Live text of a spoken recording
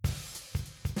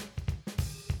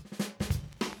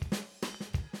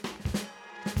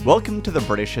Welcome to the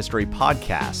British History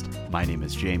Podcast. My name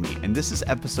is Jamie, and this is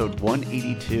episode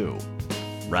 182,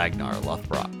 Ragnar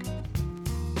Lodbrok.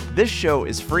 This show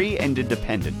is free and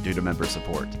independent due to member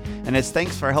support, and as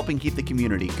thanks for helping keep the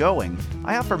community going,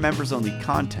 I offer members-only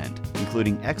content,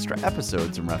 including extra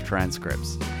episodes and rough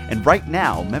transcripts. And right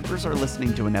now, members are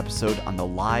listening to an episode on the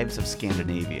lives of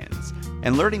Scandinavians,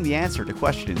 and learning the answer to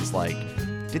questions like,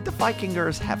 did the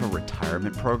Vikingers have a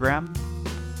retirement program?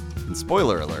 And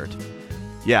spoiler alert,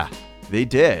 yeah, they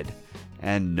did.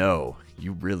 And no,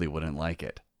 you really wouldn't like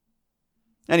it.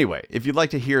 Anyway, if you'd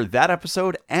like to hear that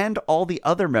episode and all the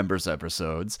other members'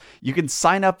 episodes, you can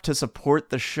sign up to support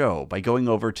the show by going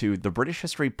over to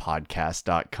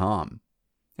thebritishhistorypodcast.com.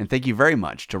 And thank you very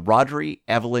much to Rodri,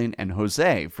 Evelyn, and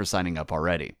Jose for signing up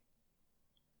already.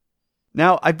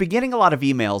 Now, I've been getting a lot of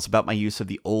emails about my use of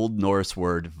the Old Norse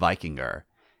word Vikingur,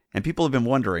 and people have been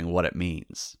wondering what it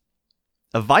means.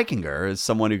 A Vikingur is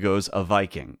someone who goes a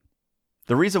Viking.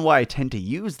 The reason why I tend to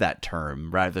use that term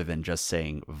rather than just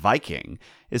saying Viking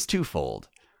is twofold.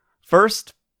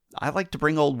 First, I like to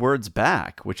bring old words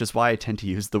back, which is why I tend to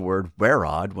use the word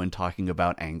werod when talking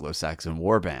about Anglo-Saxon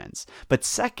warbands. But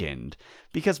second,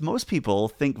 because most people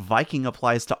think Viking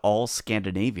applies to all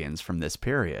Scandinavians from this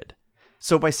period.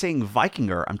 So by saying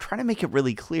Vikingur, I'm trying to make it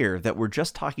really clear that we're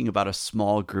just talking about a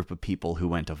small group of people who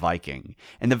went a Viking.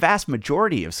 And the vast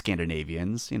majority of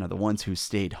Scandinavians, the ones who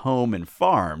stayed home and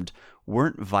farmed,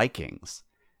 weren't Vikings.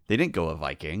 They didn't go a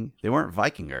Viking. They weren't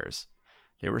Vikingers.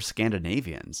 They were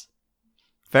Scandinavians.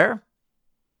 Fair?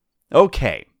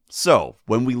 Okay, so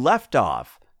when we left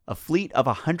off, a fleet of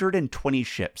 120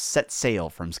 ships set sail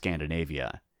from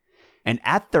Scandinavia. And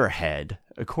at their head,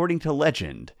 according to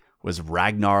legend, was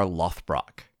Ragnar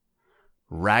Lodbrok.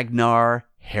 Ragnar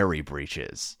Hairy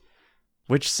Breeches.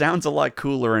 Which sounds a lot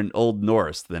cooler in Old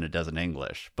Norse than it does in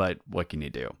English, but what can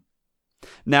you do?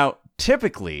 Now,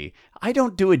 typically, I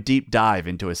don't do a deep dive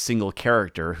into a single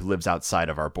character who lives outside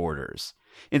of our borders.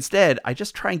 Instead, I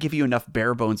just try and give you enough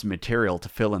bare-bones material to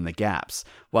fill in the gaps,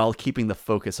 while keeping the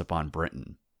focus upon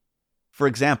Britain. For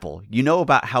example, you know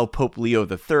about how Pope Leo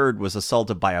III was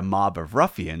assaulted by a mob of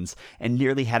ruffians and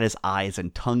nearly had his eyes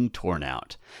and tongue torn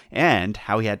out, and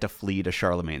how he had to flee to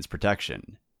Charlemagne's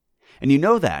protection. And you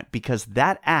know that because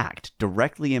that act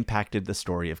directly impacted the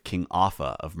story of King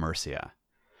Offa of Mercia.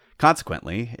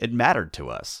 Consequently, it mattered to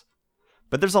us.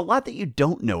 But there's a lot that you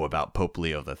don't know about Pope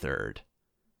Leo III,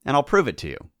 and I'll prove it to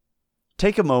you.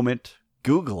 Take a moment,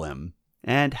 Google him,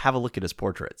 and have a look at his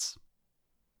portraits.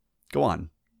 Go on.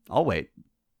 I'll wait.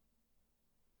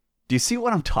 Do you see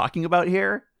what I'm talking about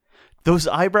here? Those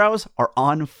eyebrows are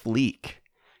on fleek.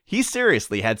 He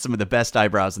seriously had some of the best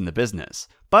eyebrows in the business,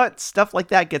 but stuff like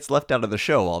that gets left out of the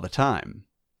show all the time.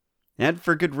 And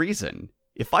for good reason.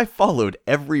 If I followed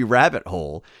every rabbit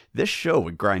hole, this show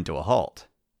would grind to a halt.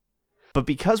 But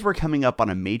because we're coming up on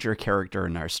a major character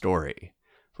in our story,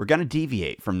 we're going to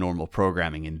deviate from normal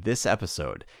programming in this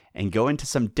episode and go into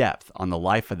some depth on the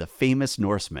life of the famous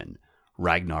Norseman,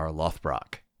 Ragnar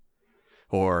Lodbrok.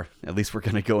 Or at least we're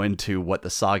going to go into what the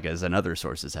sagas and other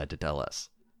sources had to tell us.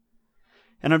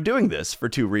 And I'm doing this for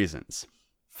two reasons.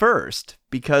 First,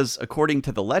 because according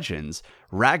to the legends,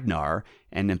 Ragnar,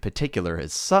 and in particular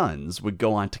his sons, would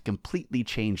go on to completely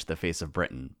change the face of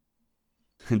Britain.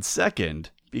 And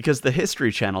second, because the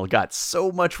History Channel got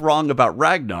so much wrong about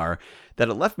Ragnar that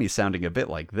it left me sounding a bit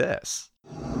like this.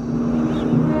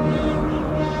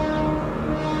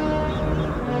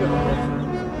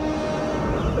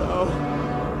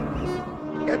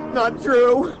 It's not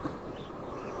true.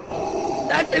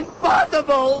 That's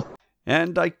impossible.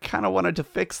 And I kind of wanted to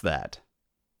fix that.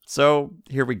 So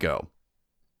here we go.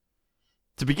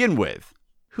 To begin with,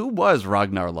 who was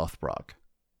Ragnar Lodbrok?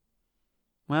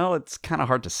 Well, it's kind of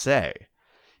hard to say.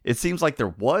 It seems like there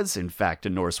was, in fact, a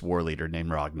Norse war leader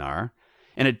named Ragnar,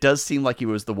 and it does seem like he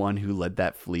was the one who led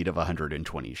that fleet of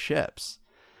 120 ships.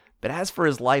 But as for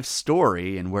his life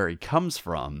story and where he comes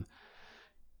from,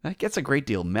 that gets a great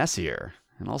deal messier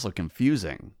and also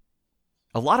confusing.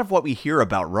 A lot of what we hear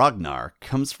about Ragnar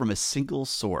comes from a single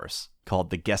source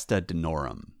called the Gesta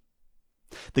Danorum.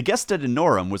 The Gesta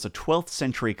Danorum was a 12th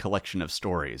century collection of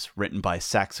stories written by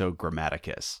Saxo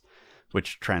Grammaticus,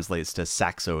 which translates to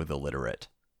Saxo the Literate.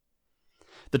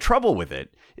 The trouble with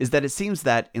it is that it seems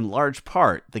that, in large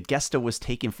part, the Gesta was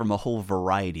taken from a whole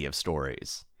variety of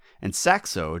stories, and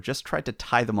Saxo just tried to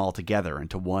tie them all together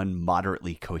into one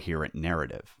moderately coherent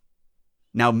narrative.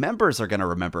 Now, members are going to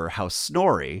remember how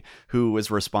Snorri, who was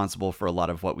responsible for a lot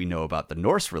of what we know about the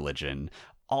Norse religion,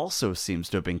 also seems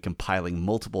to have been compiling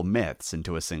multiple myths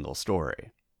into a single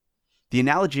story. The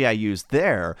analogy I used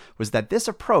there was that this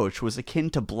approach was akin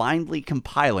to blindly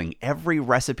compiling every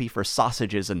recipe for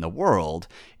sausages in the world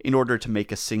in order to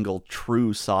make a single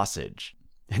true sausage,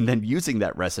 and then using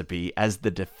that recipe as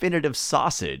the definitive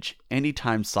sausage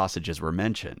anytime sausages were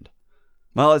mentioned.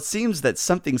 Well, it seems that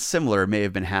something similar may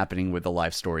have been happening with the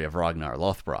life story of Ragnar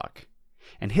Lodbrok.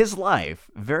 And his life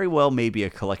very well may be a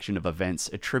collection of events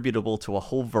attributable to a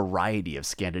whole variety of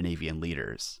Scandinavian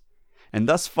leaders. And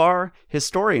thus far,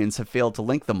 historians have failed to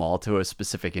link them all to a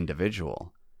specific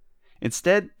individual.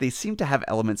 Instead, they seem to have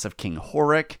elements of King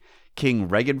Horik, King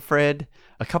Reginfred,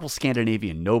 a couple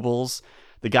Scandinavian nobles,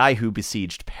 the guy who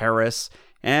besieged Paris,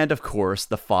 and of course,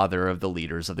 the father of the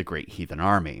leaders of the Great Heathen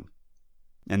Army.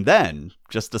 And then,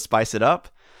 just to spice it up,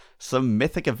 some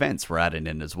mythic events were added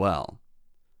in as well.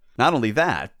 Not only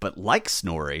that, but like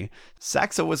Snorri,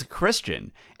 Saxo was a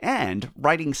Christian, and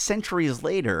writing centuries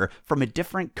later from a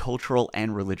different cultural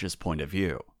and religious point of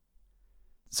view.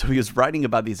 So he was writing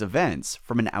about these events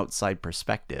from an outside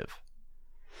perspective.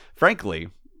 Frankly,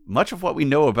 much of what we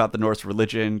know about the Norse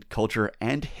religion, culture,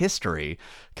 and history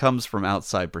comes from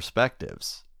outside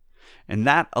perspectives. And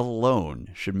that alone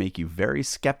should make you very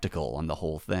skeptical on the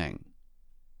whole thing.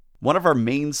 One of our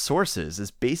main sources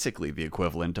is basically the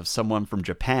equivalent of someone from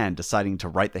Japan deciding to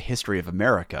write the history of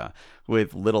America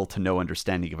with little to no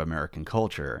understanding of American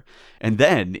culture. And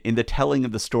then, in the telling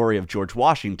of the story of George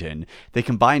Washington, they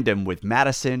combined him with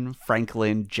Madison,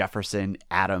 Franklin, Jefferson,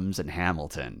 Adams, and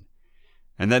Hamilton.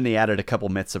 And then they added a couple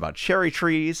myths about cherry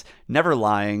trees, never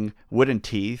lying, wooden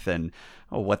teeth, and,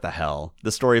 oh, what the hell,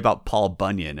 the story about Paul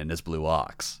Bunyan and his blue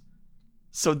ox.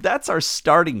 So that's our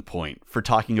starting point for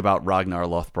talking about Ragnar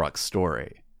Lodbrok's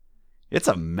story. It's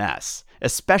a mess,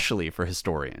 especially for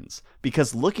historians,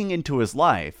 because looking into his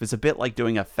life is a bit like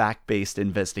doing a fact-based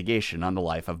investigation on the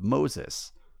life of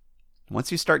Moses.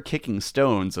 Once you start kicking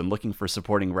stones and looking for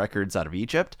supporting records out of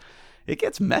Egypt, it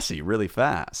gets messy really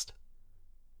fast.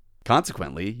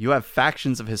 Consequently, you have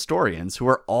factions of historians who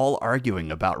are all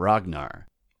arguing about Ragnar.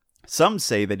 Some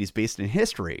say that he's based in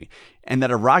history, and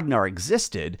that a Ragnar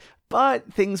existed,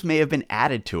 but things may have been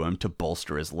added to him to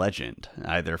bolster his legend,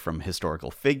 either from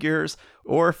historical figures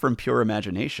or from pure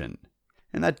imagination.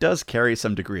 And that does carry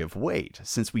some degree of weight,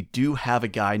 since we do have a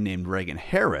guy named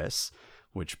Ragnar,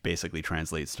 which basically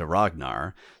translates to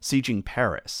Ragnar, sieging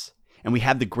Paris, and we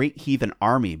have the Great Heathen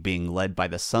Army being led by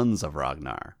the sons of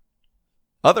Ragnar.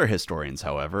 Other historians,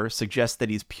 however, suggest that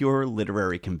he's pure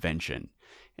literary convention,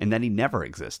 and that he never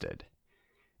existed.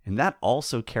 And that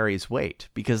also carries weight,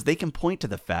 because they can point to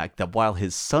the fact that while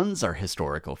his sons are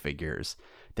historical figures,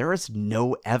 there is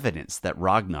no evidence that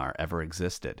Ragnar ever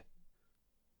existed.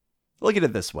 Look at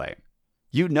it this way.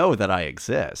 You know that I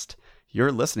exist.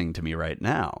 You're listening to me right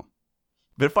now.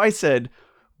 But if I said,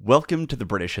 "Welcome to the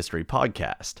British History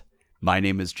Podcast. My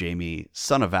name is Jamie,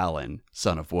 son of Alan,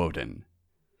 son of Woden."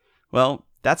 Well,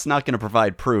 that's not going to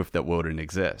provide proof that Woden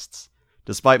exists,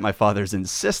 despite my father's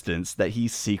insistence that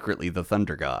he's secretly the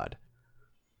Thunder God.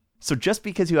 So just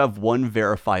because you have one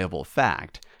verifiable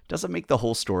fact doesn't make the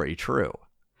whole story true,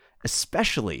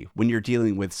 especially when you're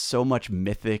dealing with so much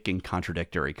mythic and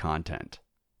contradictory content.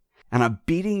 And I'm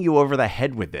beating you over the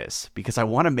head with this because I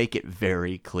want to make it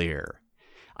very clear.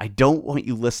 I don't want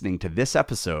you listening to this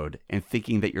episode and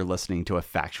thinking that you're listening to a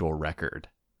factual record.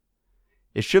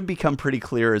 It should become pretty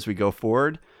clear as we go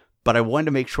forward, but I wanted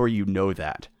to make sure you know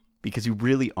that, because you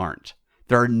really aren't.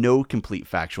 There are no complete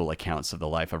factual accounts of the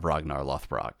life of Ragnar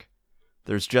Lodbrok.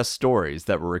 There's just stories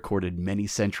that were recorded many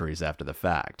centuries after the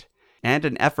fact, and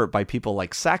an effort by people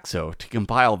like Saxo to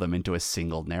compile them into a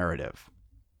single narrative.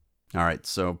 Alright,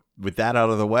 so with that out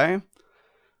of the way,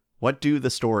 what do the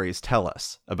stories tell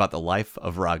us about the life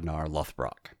of Ragnar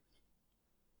Lodbrok?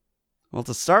 Well,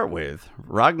 to start with,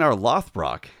 Ragnar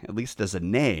Lodbrok, at least as a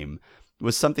name,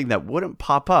 was something that wouldn't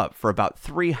pop up for about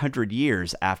 300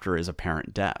 years after his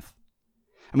apparent death.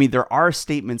 I mean, there are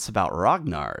statements about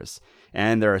Ragnars,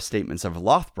 and there are statements of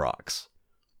Lodbroks,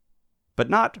 but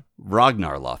not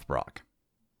Ragnar Lodbrok.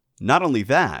 Not only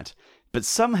that, but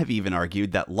some have even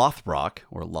argued that Lodbrok,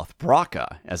 or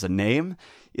Lodbrokka as a name,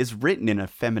 is written in a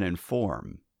feminine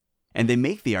form. And they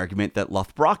make the argument that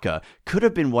Lodbrokka could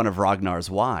have been one of Ragnar's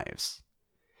wives.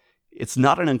 It's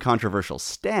not an uncontroversial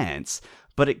stance,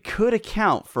 but it could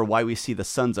account for why we see the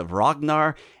sons of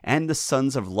Ragnar and the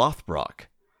sons of Lodbrok,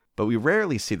 but we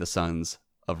rarely see the sons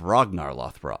of Ragnar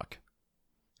Lodbrok.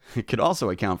 It could also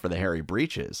account for the hairy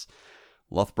breeches.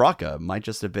 Lodbrokka might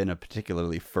just have been a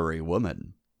particularly furry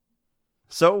woman.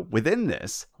 So, within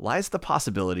this lies the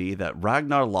possibility that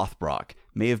Ragnar Lodbrok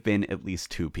may have been at least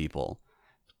two people,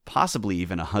 possibly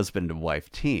even a husband and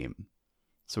wife team.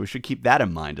 So we should keep that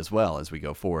in mind as well as we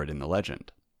go forward in the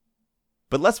legend.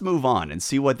 But let's move on and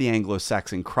see what the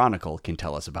Anglo-Saxon Chronicle can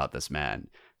tell us about this man,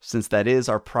 since that is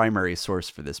our primary source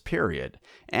for this period,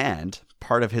 and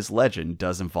part of his legend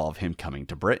does involve him coming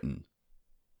to Britain.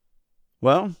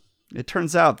 Well, it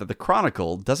turns out that the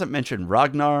Chronicle doesn't mention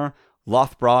Ragnar,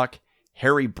 Lodbrok,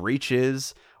 Hairy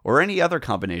Breeches, or any other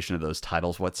combination of those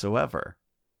titles whatsoever.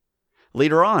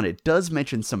 Later on, it does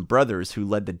mention some brothers who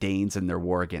led the Danes in their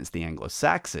war against the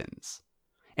Anglo-Saxons.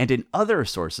 And in other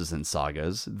sources and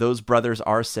sagas, those brothers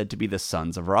are said to be the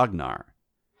sons of Ragnar.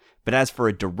 But as for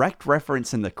a direct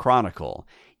reference in the Chronicle,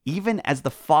 even as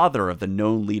the father of the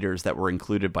known leaders that were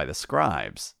included by the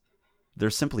scribes, there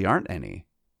simply aren't any.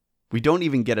 We don't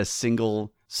even get a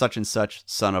single such and such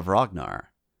son of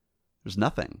Ragnar. There's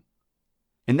nothing.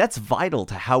 And that's vital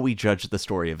to how we judge the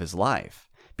story of his life,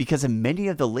 because in many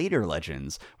of the later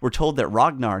legends, we're told that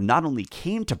Ragnar not only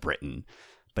came to Britain,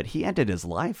 but he ended his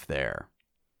life there.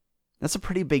 That's a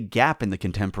pretty big gap in the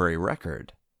contemporary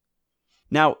record.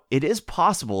 Now, it is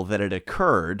possible that it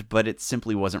occurred, but it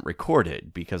simply wasn't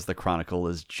recorded, because the Chronicle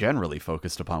is generally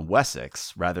focused upon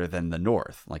Wessex rather than the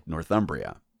north, like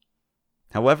Northumbria.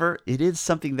 However, it is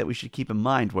something that we should keep in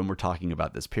mind when we're talking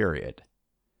about this period.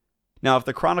 Now, if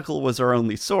the Chronicle was our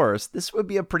only source, this would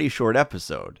be a pretty short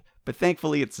episode, but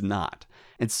thankfully it's not,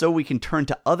 and so we can turn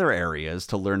to other areas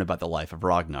to learn about the life of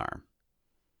Ragnar.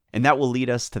 And that will lead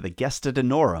us to the Gesta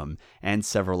Danorum and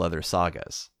several other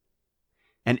sagas.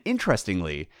 And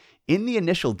interestingly, in the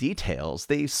initial details,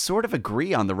 they sort of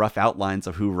agree on the rough outlines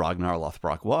of who Ragnar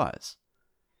Lodbrok was.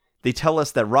 They tell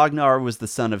us that Ragnar was the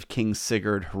son of King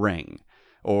Sigurd Hring,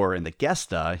 or in the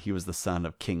Gesta, he was the son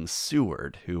of King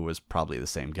Seward, who was probably the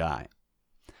same guy.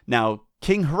 Now,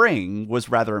 King Hring was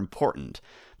rather important,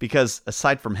 because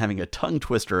aside from having a tongue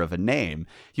twister of a name,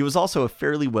 he was also a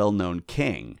fairly well-known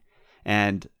king,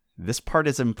 and this part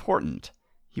is important.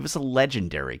 He was a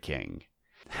legendary king.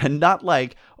 And not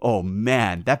like, oh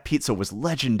man, that pizza was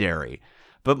legendary,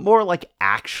 but more like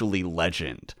actually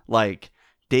legend. Like,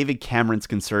 David Cameron's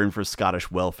concern for Scottish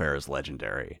welfare is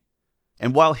legendary.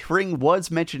 And while Hring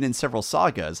was mentioned in several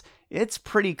sagas, it's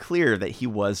pretty clear that he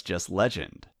was just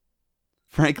legend.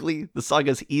 Frankly, the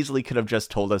sagas easily could have just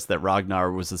told us that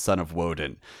Ragnar was the son of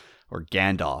Woden, or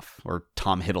Gandalf, or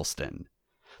Tom Hiddleston.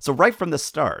 So right from the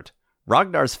start,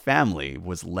 Ragnar's family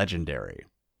was legendary.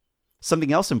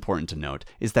 Something else important to note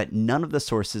is that none of the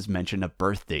sources mention a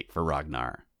birth date for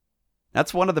Ragnar.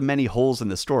 That's one of the many holes in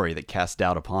the story that cast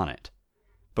doubt upon it.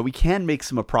 But we can make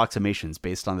some approximations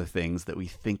based on the things that we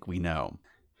think we know.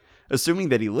 Assuming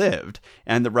that he lived,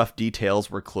 and the rough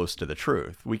details were close to the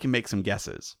truth, we can make some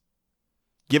guesses.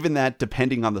 Given that,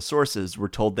 depending on the sources, we're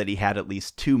told that he had at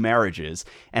least 2 marriages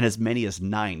and as many as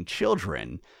 9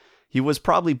 children, he was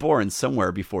probably born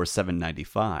somewhere before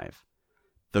 795.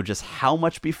 Though just how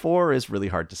much before is really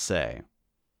hard to say.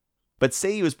 But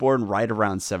say he was born right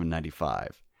around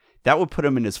 795. That would put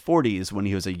him in his 40s when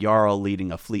he was a Jarl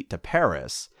leading a fleet to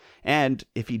Paris, and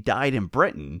if he died in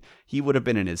Britain, he would have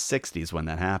been in his 60s when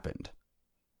that happened.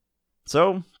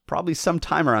 So, probably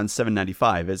sometime around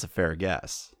 795 is a fair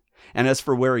guess. And as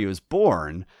for where he was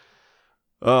born,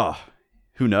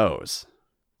 who knows?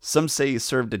 Some say he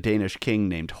served a Danish king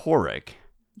named Horik,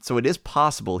 so it is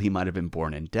possible he might have been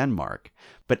born in Denmark.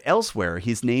 But elsewhere,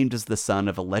 he's named as the son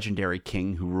of a legendary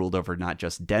king who ruled over not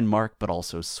just Denmark, but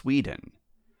also Sweden.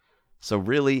 So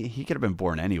really, he could have been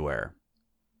born anywhere.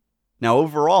 Now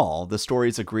overall, the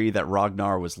stories agree that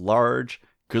Ragnar was large,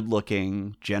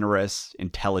 good-looking, generous,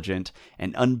 intelligent,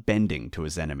 and unbending to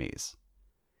his enemies.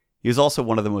 He was also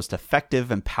one of the most effective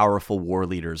and powerful war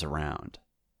leaders around.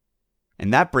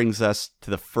 And that brings us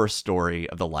to the first story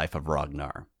of the life of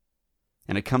Ragnar.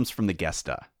 And it comes from the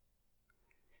Gesta.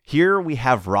 Here we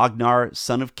have Ragnar,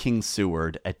 son of King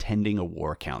Seward, attending a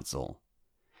war council.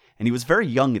 And he was very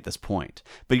young at this point,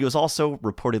 but he was also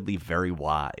reportedly very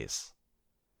wise.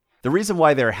 The reason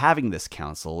why they're having this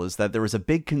council is that there was a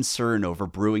big concern over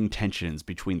brewing tensions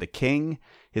between the king,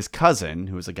 his cousin,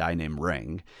 who was a guy named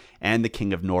Ring, and the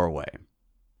king of Norway.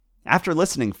 After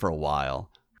listening for a while,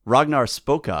 Ragnar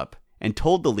spoke up and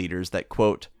told the leaders that,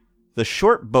 quote, "The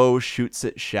short bow shoots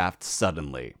its shaft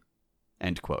suddenly,"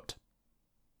 end quote.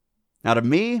 Now to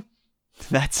me,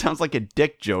 that sounds like a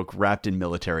dick joke wrapped in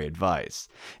military advice.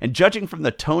 And judging from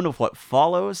the tone of what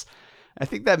follows, I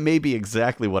think that may be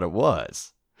exactly what it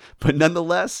was. But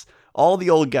nonetheless, all the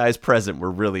old guys present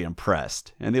were really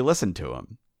impressed, and they listened to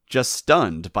him, just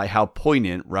stunned by how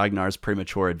poignant Ragnar's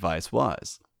premature advice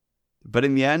was. But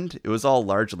in the end, it was all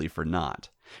largely for naught.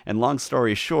 And long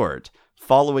story short,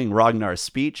 following Ragnar's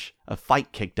speech, a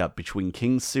fight kicked up between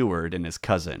King Seward and his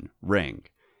cousin, Ring,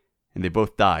 and they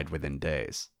both died within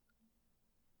days.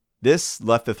 This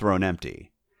left the throne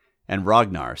empty, and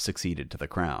Ragnar succeeded to the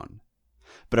crown.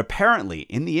 But apparently,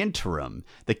 in the interim,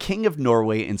 the King of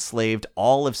Norway enslaved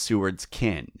all of Seward's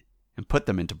kin and put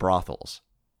them into brothels.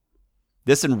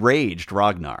 This enraged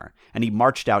Ragnar, and he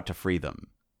marched out to free them.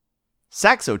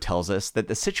 Saxo tells us that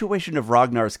the situation of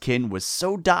Ragnar's kin was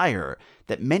so dire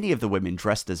that many of the women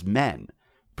dressed as men,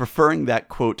 preferring that,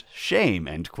 quote, shame,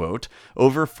 end quote,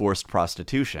 over forced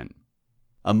prostitution.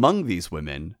 Among these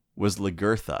women was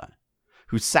Lagertha,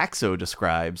 who Saxo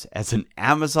describes as an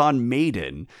Amazon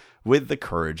maiden with the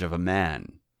courage of a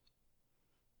man.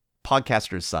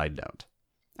 Podcaster's side note.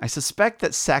 I suspect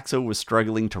that Saxo was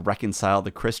struggling to reconcile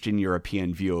the Christian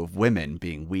European view of women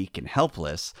being weak and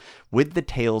helpless with the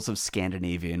tales of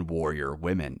Scandinavian warrior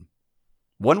women.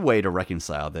 One way to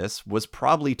reconcile this was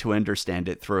probably to understand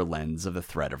it through a lens of the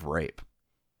threat of rape.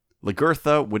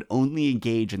 Lagertha would only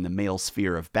engage in the male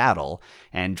sphere of battle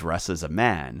and dress as a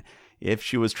man if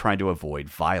she was trying to avoid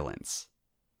violence.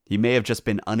 He may have just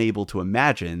been unable to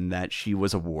imagine that she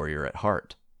was a warrior at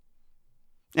heart.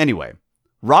 Anyway,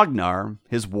 Ragnar,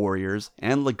 his warriors,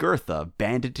 and Lagertha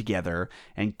banded together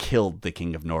and killed the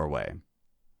King of Norway.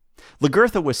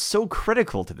 Lagertha was so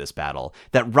critical to this battle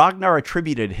that Ragnar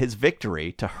attributed his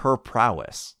victory to her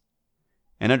prowess.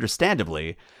 And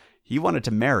understandably, he wanted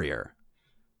to marry her.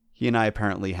 He and I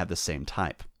apparently had the same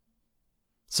type.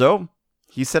 So,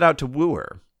 he set out to woo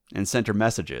her and sent her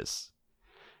messages.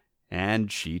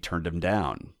 And she turned him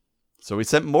down. So he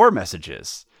sent more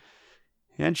messages.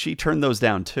 And she turned those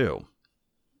down too.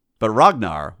 But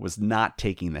Ragnar was not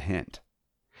taking the hint.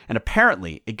 And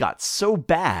apparently it got so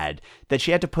bad that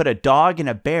she had to put a dog and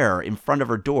a bear in front of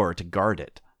her door to guard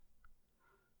it.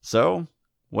 So,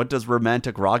 what does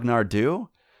romantic Ragnar do?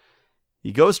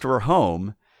 He goes to her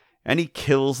home and he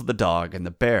kills the dog and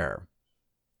the bear.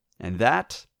 And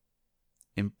that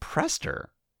impressed her.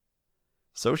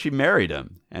 So she married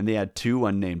him, and they had 2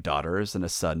 unnamed daughters and a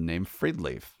son named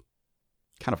Fridleif.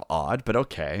 Kind of odd, but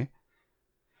okay.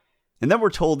 And then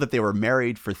we're told that they were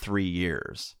married for 3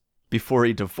 years, before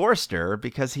he divorced her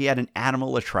because he had an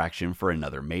animal attraction for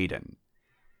another maiden.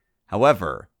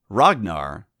 However,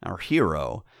 Ragnar, our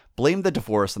hero, blamed the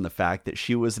divorce on the fact that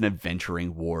she was an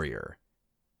adventuring warrior.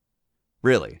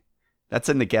 Really, that's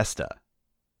in the Gesta.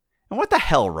 And what the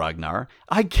hell, Ragnar?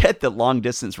 I get that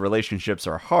long-distance relationships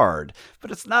are hard,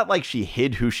 but it's not like she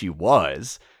hid who she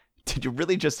was. Did you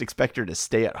really just expect her to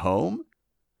stay at home?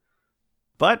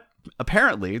 But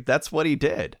apparently, that's what he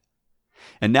did.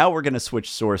 And now we're going to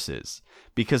switch sources,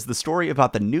 because the story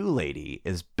about the new lady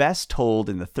is best told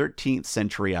in the 13th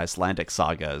century Icelandic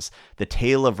sagas, The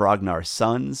Tale of Ragnar's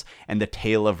Sons and The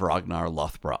Tale of Ragnar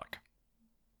Lodbrok.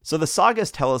 So the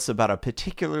sagas tell us about a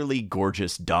particularly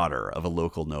gorgeous daughter of a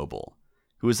local noble,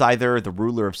 who is either the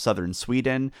ruler of southern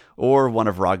Sweden or one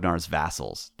of Ragnar's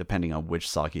vassals, depending on which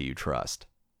saga you trust.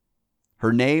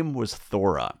 Her name was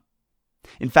Thora.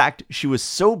 In fact, she was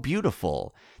so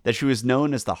beautiful that she was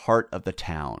known as the heart of the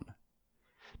town.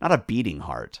 Not a beating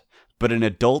heart, but an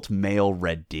adult male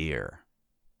red deer.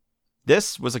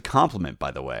 This was a compliment,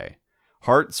 by the way.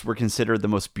 Hearts were considered the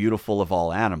most beautiful of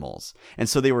all animals, and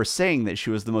so they were saying that she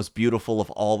was the most beautiful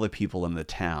of all the people in the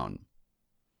town.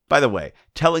 By the way,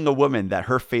 telling a woman that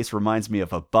her face reminds me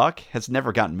of a buck has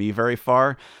never gotten me very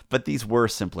far, but these were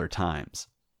simpler times.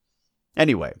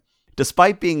 Anyway,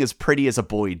 despite being as pretty as a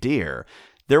boy deer,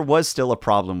 there was still a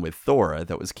problem with Thora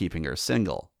that was keeping her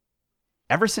single.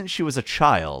 Ever since she was a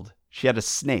child, she had a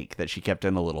snake that she kept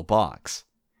in a little box.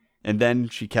 And then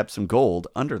she kept some gold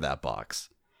under that box.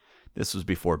 This was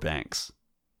before banks.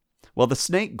 Well, the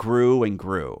snake grew and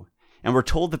grew, and we're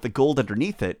told that the gold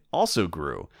underneath it also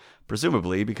grew,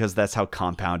 presumably because that's how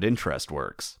compound interest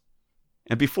works.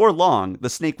 And before long, the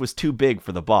snake was too big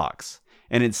for the box,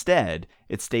 and instead,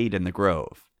 it stayed in the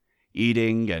grove,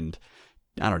 eating and,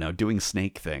 doing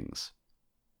snake things.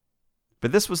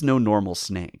 But this was no normal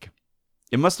snake.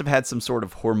 It must have had some sort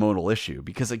of hormonal issue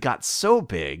because it got so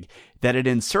big that it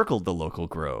encircled the local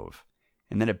grove,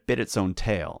 and then it bit its own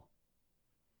tail.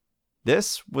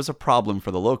 This was a problem for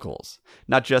the locals,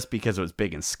 not just because it was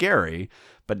big and scary,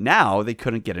 but now they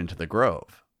couldn't get into the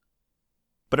grove.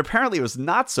 But apparently it was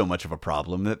not so much of a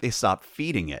problem that they stopped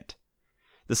feeding it.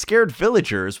 The scared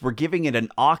villagers were giving it an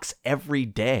ox every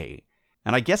day,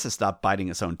 and I guess it stopped biting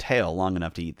its own tail long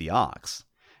enough to eat the ox.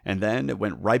 And then it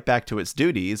went right back to its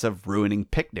duties of ruining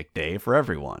picnic day for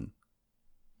everyone.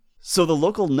 So the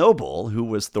local noble, who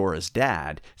was Thora's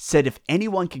dad, said if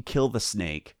anyone could kill the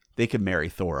snake, they could marry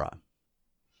Thora.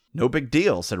 No big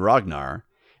deal, said Ragnar,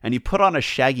 and he put on a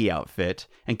shaggy outfit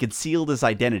and concealed his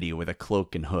identity with a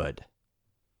cloak and hood.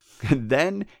 And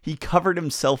then he covered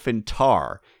himself in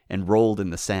tar and rolled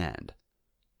in the sand.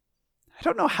 I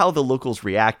don't know how the locals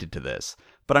reacted to this,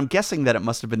 but I'm guessing that it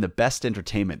must have been the best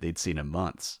entertainment they'd seen in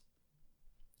months.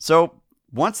 So,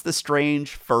 once the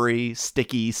strange, furry,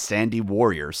 sticky, sandy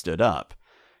warrior stood up,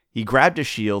 he grabbed his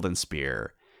shield and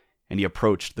spear, and he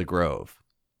approached the grove.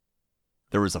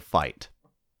 There was a fight.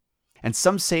 And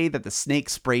some say that the snake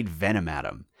sprayed venom at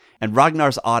him, and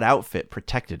Ragnar's odd outfit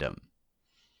protected him.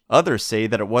 Others say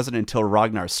that it wasn't until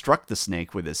Ragnar struck the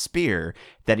snake with his spear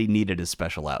that he needed his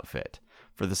special outfit,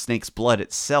 for the snake's blood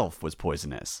itself was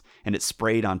poisonous, and it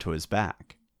sprayed onto his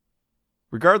back.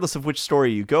 Regardless of which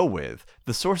story you go with,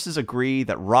 the sources agree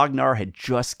that Ragnar had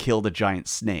just killed a giant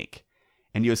snake,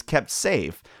 and he was kept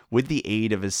safe with the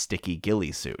aid of his sticky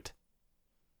ghillie suit.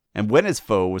 And when his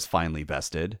foe was finally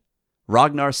bested,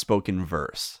 Ragnar spoke in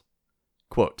verse.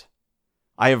 Quote,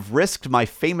 "I have risked my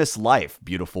famous life,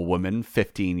 beautiful woman,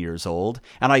 15 years old,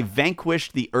 and I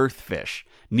vanquished the earth fish.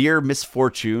 Near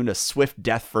misfortune, a swift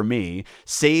death for me,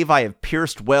 save I have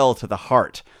pierced well to the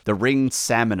heart, the ringed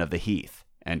salmon of the heath."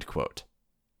 End quote.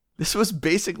 This was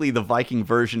basically the Viking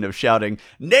version of shouting,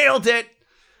 "Nailed it!"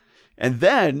 And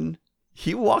then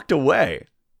he walked away.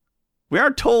 We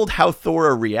aren't told how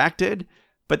Thora reacted,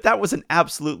 but that was an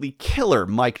absolutely killer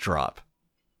mic drop.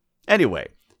 Anyway,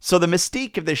 so the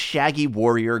mystique of this shaggy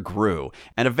warrior grew,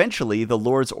 and eventually the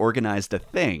lords organized a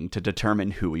thing to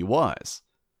determine who he was.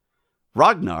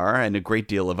 Ragnar and a great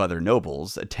deal of other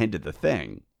nobles attended the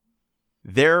thing.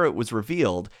 There it was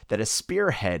revealed that a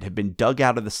spearhead had been dug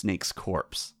out of the snake's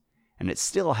corpse, and it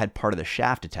still had part of the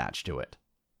shaft attached to it.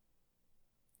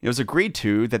 It was agreed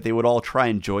to that they would all try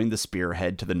and join the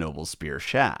spearhead to the nobles' spear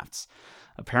shafts.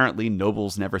 Apparently,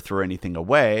 nobles never threw anything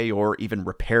away or even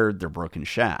repaired their broken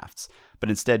shafts, but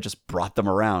instead just brought them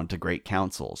around to great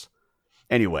councils.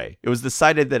 Anyway, it was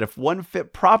decided that if one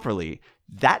fit properly,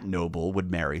 that noble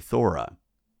would marry Thora.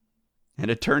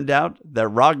 And it turned out that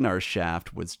Ragnar's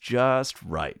shaft was just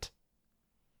right.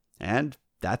 And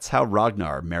that's how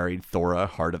Ragnar married Thora,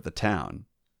 heart of the town.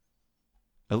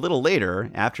 A little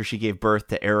later, after she gave birth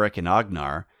to Eric and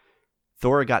Agnar,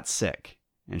 Thora got sick,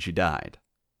 and she died.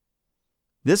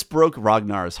 This broke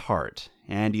Ragnar's heart,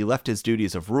 and he left his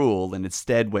duties of rule and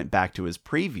instead went back to his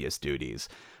previous duties,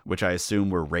 which I assume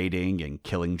were raiding and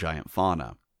killing giant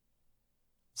fauna.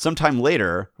 Sometime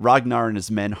later, Ragnar and his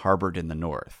men harbored in the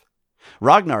north.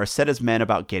 Ragnar set his men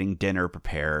about getting dinner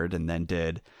prepared and then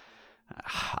did,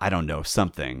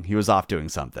 something. He was off doing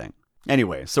something.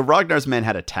 Anyway, so Ragnar's men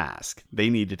had a task. They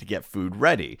needed to get food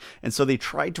ready, and so they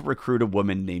tried to recruit a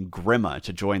woman named Grimma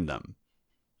to join them.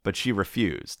 But she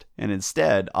refused, and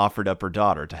instead offered up her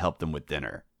daughter to help them with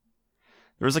dinner.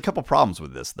 There was a couple problems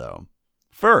with this, though.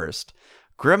 First,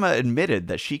 Grimma admitted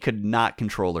that she could not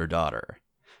control her daughter.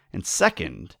 And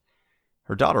second,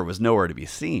 her daughter was nowhere to be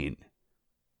seen.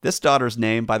 This daughter's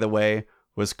name, by the way,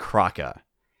 was Kraka,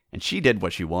 and she did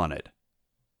what she wanted.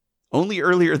 Only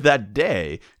earlier that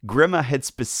day, Grimma had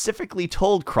specifically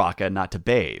told Kraka not to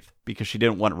bathe, because she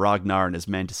didn't want Ragnar and his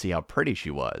men to see how pretty she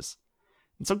was.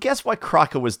 And so guess what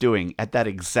Kraka was doing at that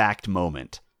exact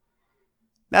moment?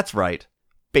 That's right,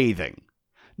 bathing.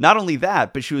 Not only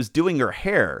that, but she was doing her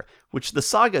hair, which the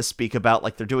sagas speak about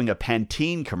like they're doing a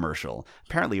Pantene commercial.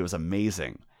 Apparently it was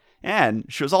amazing. And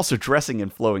she was also dressing in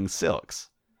flowing silks.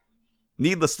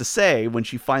 Needless to say, when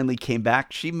she finally came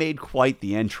back, she made quite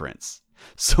the entrance.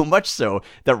 So much so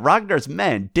that Ragnar's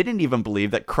men didn't even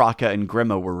believe that Kraka and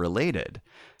Grimma were related,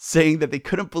 saying that they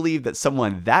couldn't believe that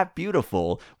someone that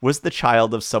beautiful was the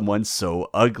child of someone so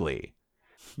ugly.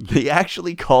 They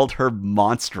actually called her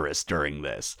monstrous during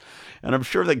this, and I'm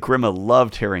sure that Grimma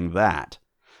loved hearing that.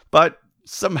 But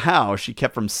somehow she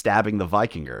kept from stabbing the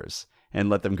Vikingers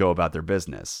and let them go about their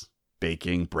business,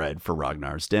 baking bread for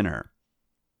Ragnar's dinner.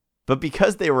 But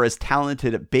because they were as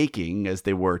talented at baking as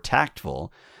they were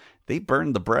tactful, they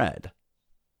burned the bread.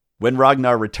 When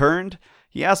Ragnar returned,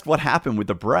 he asked what happened with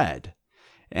the bread,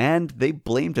 and they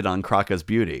blamed it on Kraka's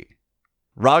beauty.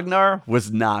 Ragnar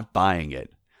was not buying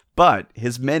it, but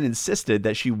his men insisted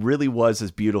that she really was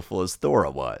as beautiful as Thora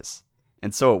was,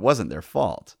 and so it wasn't their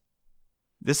fault.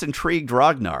 This intrigued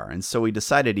Ragnar, and so he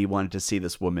decided he wanted to see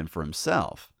this woman for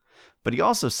himself. But he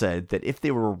also said that if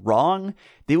they were wrong,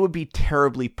 they would be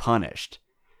terribly punished.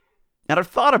 And I've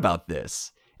thought about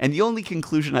this, and the only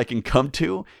conclusion I can come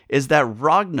to is that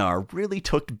Ragnar really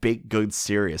took baked goods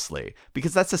seriously,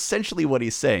 because that's essentially what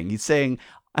he's saying. He's saying,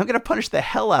 I'm going to punish the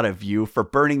hell out of you for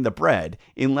burning the bread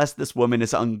unless this woman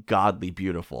is ungodly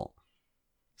beautiful.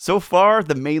 So far,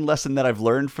 the main lesson that I've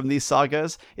learned from these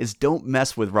sagas is don't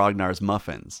mess with Ragnar's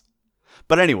muffins.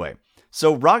 But anyway,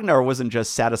 so Ragnar wasn't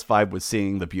just satisfied with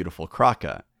seeing the beautiful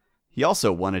Kraka. He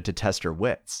also wanted to test her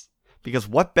wits. Because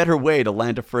what better way to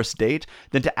land a first date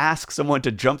than to ask someone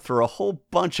to jump through a whole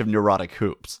bunch of neurotic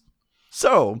hoops?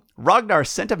 So, Ragnar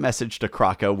sent a message to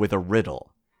Kraka with a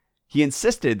riddle. He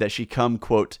insisted that she come,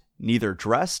 quote, neither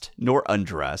dressed nor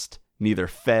undressed, neither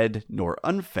fed nor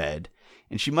unfed,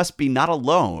 and she must be not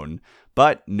alone,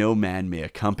 but no man may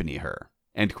accompany her,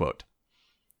 end quote.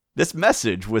 This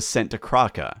message was sent to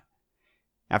Kraka.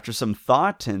 After some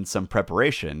thought and some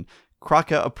preparation,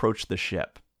 Kraka approached the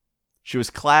ship. She was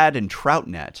clad in trout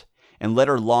net and let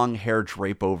her long hair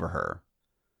drape over her.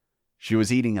 She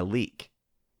was eating a leek,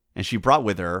 and she brought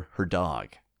with her her dog.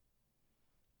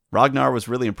 Ragnar was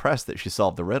really impressed that she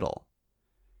solved the riddle.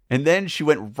 And then she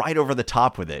went right over the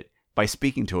top with it by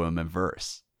speaking to him in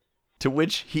verse, to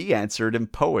which he answered in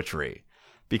poetry,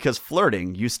 because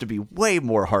flirting used to be way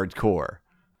more hardcore.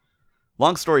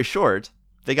 Long story short,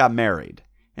 they got married,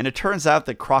 and it turns out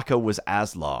that Kraka was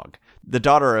Aslog, the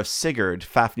daughter of Sigurd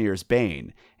Fafnir's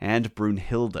Bane and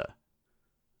Brunhilde.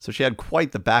 So she had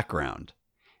quite the background.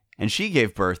 And she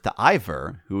gave birth to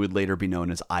Ivar, who would later be known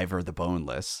as Ivar the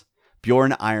Boneless,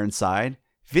 Bjorn Ironside,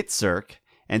 Hvitserk,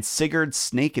 and Sigurd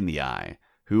Snake in the Eye,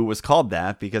 who was called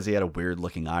that because he had a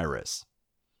weird-looking iris.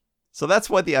 So that's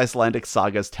what the Icelandic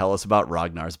sagas tell us about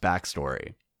Ragnar's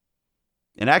backstory.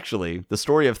 And actually, the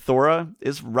story of Thora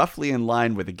is roughly in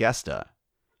line with the Gesta.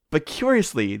 But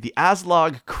curiously, the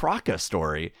Aslog Kraka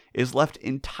story is left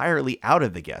entirely out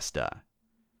of the Gesta.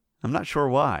 I'm not sure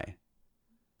why.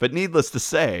 But needless to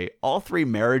say, all three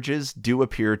marriages do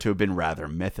appear to have been rather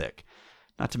mythic,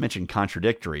 not to mention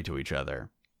contradictory to each other.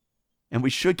 And we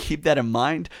should keep that in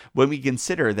mind when we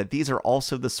consider that these are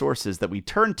also the sources that we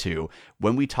turn to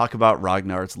when we talk about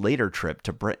Ragnar's later trip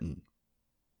to Britain.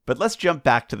 But let's jump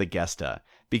back to the Gesta,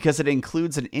 because it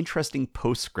includes an interesting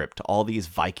postscript to all these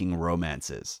Viking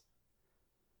romances.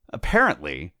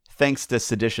 Apparently, thanks to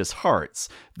seditious hearts,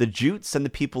 the Jutes and the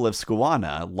people of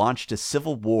Skåne launched a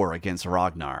civil war against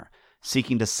Ragnar,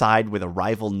 seeking to side with a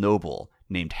rival noble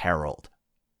named Harald.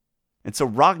 And so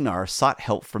Ragnar sought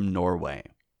help from Norway.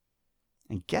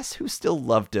 And guess who still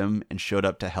loved him and showed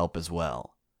up to help as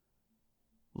well?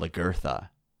 Lagertha.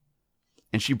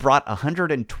 And she brought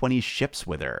 120 ships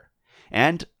with her.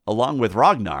 And, along with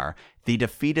Ragnar, they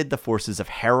defeated the forces of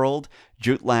Harald,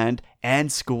 Jutland, and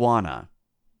Skåne.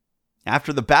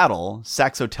 After the battle,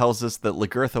 Saxo tells us that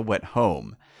Lagertha went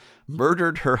home,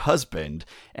 murdered her husband,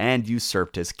 and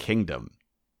usurped his kingdom.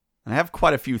 And I have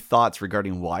quite a few thoughts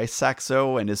regarding why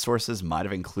Saxo and his sources might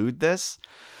have included this.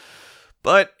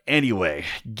 But anyway,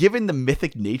 given the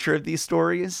mythic nature of these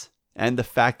stories, and the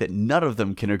fact that none of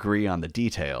them can agree on the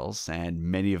details, and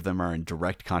many of them are in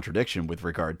direct contradiction with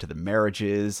regard to the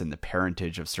marriages and the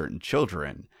parentage of certain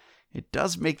children, it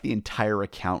does make the entire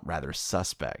account rather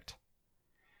suspect.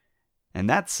 And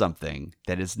that's something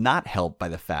that is not helped by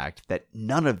the fact that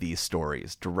none of these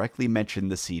stories directly mention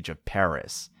the siege of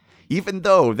Paris, even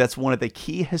though that's one of the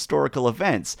key historical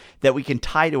events that we can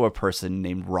tie to a person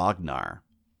named Ragnar.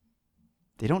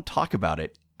 They don't talk about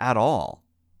it at all.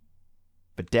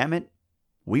 But damn it,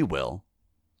 we will.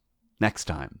 Next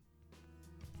time.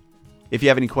 If you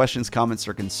have any questions, comments,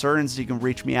 or concerns, you can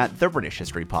reach me at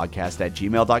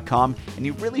thebritishhistorypodcast@gmail.com, and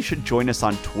you really should join us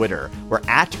on Twitter. We're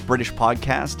at British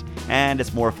Podcast, and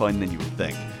it's more fun than you would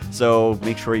think. So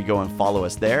make sure you go and follow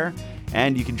us there,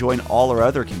 and you can join all our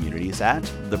other communities at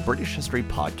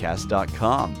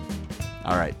thebritishhistorypodcast.com.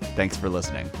 All right, thanks for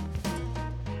listening.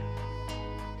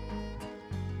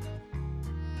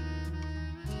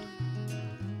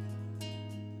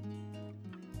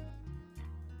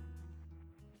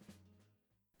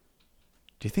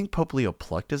 Do you think Pope Leo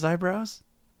plucked his eyebrows?